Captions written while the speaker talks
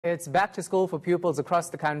It's back to school for pupils across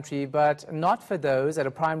the country, but not for those at a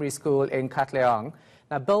primary school in Katlehong.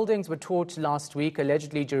 Now, buildings were torched last week,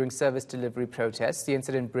 allegedly during service delivery protests. The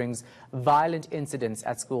incident brings violent incidents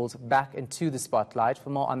at schools back into the spotlight. For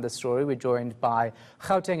more on the story, we're joined by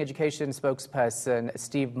Gauteng Education Spokesperson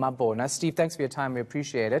Steve Mabona. Steve, thanks for your time. We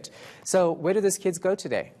appreciate it. So, where do these kids go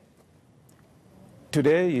today?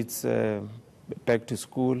 Today, it's back to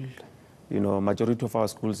school. You know, majority of our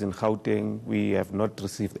schools in Gauteng, we have not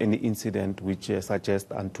received any incident which suggests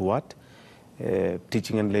untoward.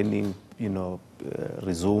 Teaching and learning,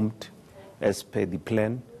 resumed as per the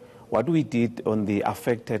plan. What we did on the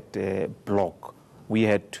affected block, we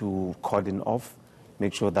had to cordon off,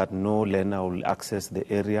 make sure that no learner will access the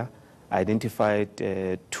area. Identified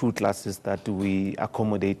 2 classes that we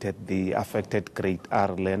accommodated the affected grade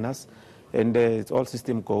R learners. And it's all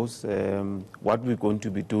system goes. What we're going to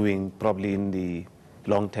be doing probably in the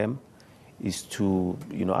long term is to,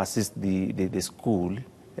 assist the school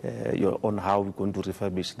on how we're going to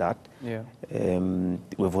refurbish that. Yeah.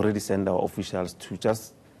 We've already sent our officials to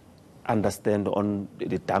just understand on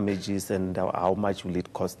the damages and how much will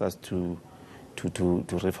it cost us to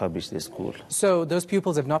refurbish the school. So those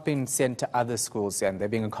pupils have not been sent to other schools and they're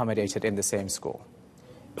being accommodated in the same school?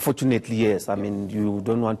 Fortunately, yes. I mean, you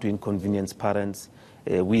don't want to inconvenience parents.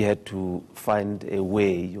 We had to find a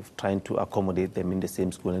way of trying to accommodate them in the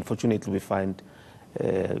same school. And fortunately, we find,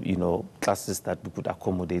 classes that we could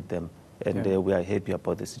accommodate them. And we are happy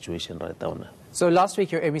about the situation right now. So last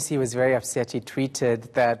week, your MEC was very upset. He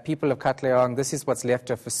tweeted that people of Katlehong, this is what's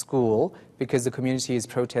left of a school because the community is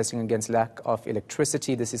protesting against lack of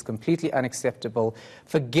electricity. This is completely unacceptable.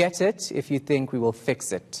 Forget it if you think we will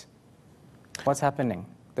fix it. What's happening?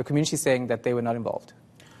 The community is saying that they were not involved.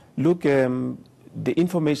 Look, the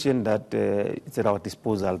information that is at our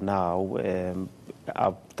disposal now,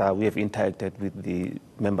 after we have interacted with the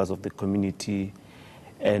members of the community,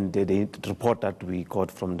 and the report that we got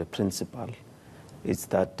from the principal, is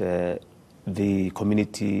that the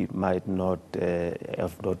community might not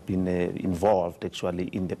have not been involved actually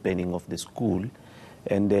in the planning of the school.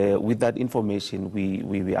 And with that information,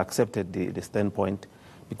 we accepted the standpoint.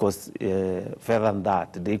 Because further than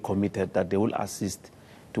that, they committed that they will assist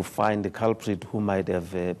to find the culprit who might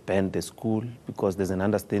have banned the school, because there's an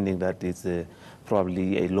understanding that it's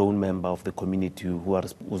probably a lone member of the community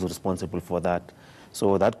who's responsible for that.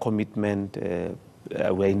 So that commitment,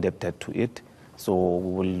 we're indebted to it. So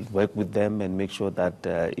we will work with them and make sure that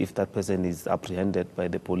if that person is apprehended by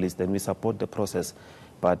the police, then we support the process.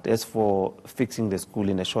 But as for fixing the school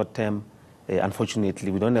in a short term,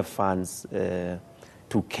 unfortunately, we don't have funds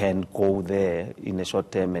can go there in a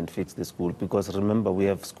short term and fix the school. Because remember, we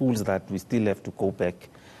have schools that we still have to go back.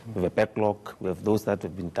 We have a backlog. We have those that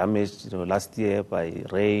have been damaged last year by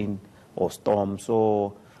rain or storm.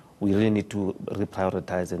 So we really need to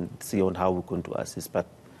reprioritize and see on how we're going to assist. But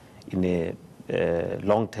in a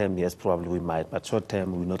long term, yes, probably we might. But short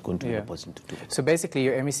term, we're not going to be in a position to do it. So basically,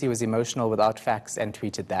 your MEC was emotional without facts and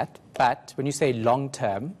tweeted that. But when you say long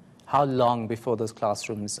term, how long before those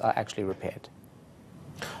classrooms are actually repaired?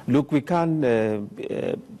 Look, we can't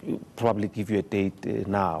probably give you a date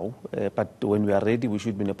now, but when we are ready, we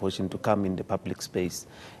should be in a position to come in the public space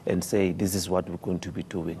and say, this is what we're going to be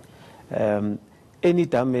doing. Any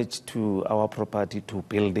damage to our property, to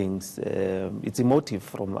buildings, it's emotive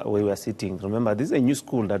from where we are sitting. Remember, this is a new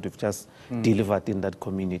school that we've just delivered in that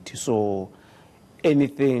community. So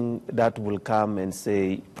anything that will come and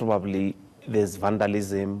say probably there's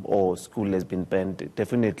vandalism or school has been banned,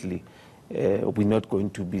 definitely we're not going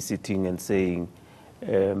to be sitting and saying,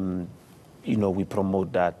 we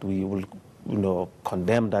promote that. We will,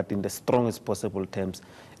 condemn that in the strongest possible terms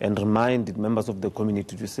and remind members of the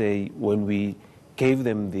community to say, when we gave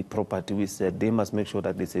them the property, we said they must make sure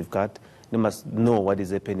that they safeguard. They must know what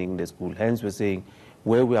is happening in the school. Hence, we're saying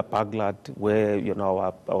where we are burglared, where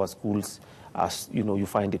our schools are, you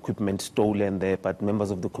find equipment stolen there, but members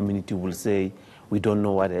of the community will say we don't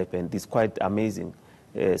know what happened. It's quite amazing.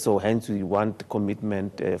 So hence we want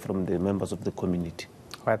commitment from the members of the community.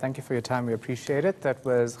 All right, thank you for your time. We appreciate it. That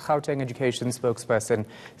was Gauteng Education Spokesperson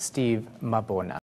Steve Mabona.